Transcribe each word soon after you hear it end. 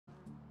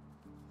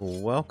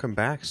Welcome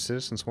back,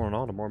 citizens one and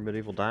all, to more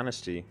Medieval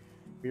Dynasty.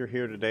 We are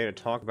here today to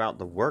talk about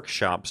the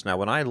workshops. Now,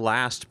 when I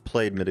last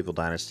played Medieval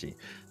Dynasty,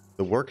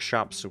 the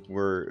workshops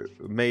were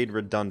made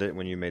redundant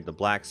when you made the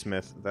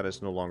blacksmith. That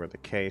is no longer the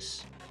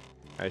case.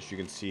 As you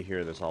can see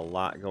here, there's a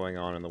lot going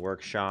on in the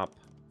workshop.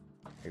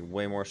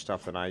 Way more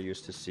stuff than I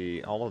used to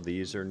see. All of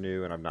these are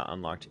new, and I've not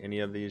unlocked any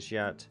of these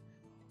yet.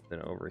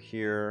 Then over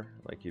here,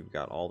 like, you've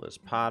got all this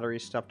pottery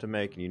stuff to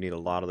make, and you need a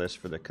lot of this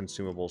for the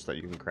consumables that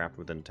you can craft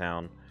within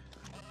town.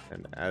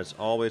 And as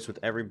always with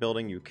every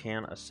building, you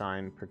can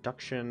assign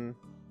production,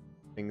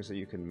 things that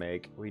you can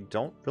make. We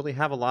don't really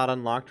have a lot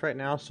unlocked right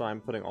now, so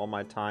I'm putting all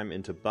my time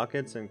into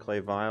buckets and clay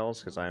vials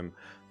because I'm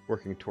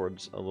working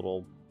towards a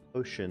little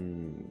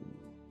potion,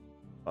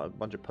 a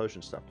bunch of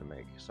potion stuff to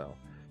make. So, all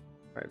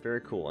right,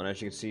 very cool. And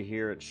as you can see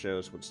here, it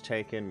shows what's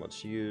taken,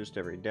 what's used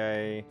every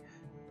day.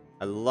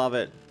 I love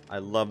it. I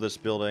love this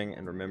building.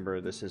 And remember,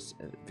 this is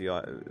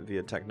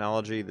via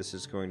technology. This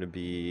is going to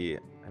be,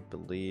 I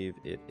believe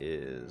it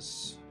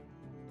is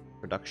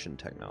production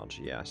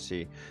technology. Yeah,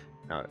 see,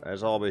 now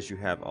as always, you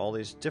have all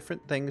these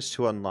different things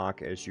to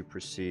unlock as you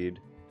proceed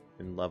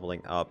in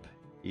leveling up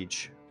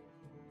each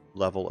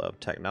level of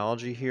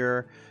technology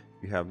here.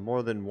 You have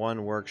more than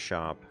one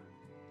workshop,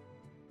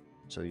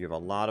 so you have a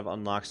lot of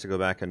unlocks to go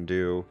back and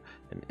do,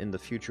 and in the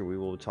future we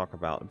will talk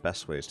about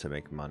best ways to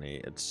make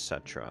money,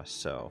 etc.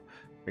 So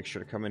make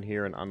sure to come in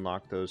here and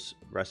unlock those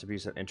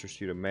recipes that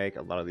interest you to make.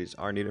 A lot of these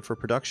are needed for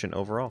production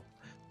overall.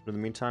 But in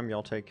the meantime,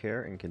 y'all take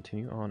care and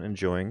continue on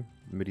enjoying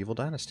Medieval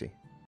Dynasty.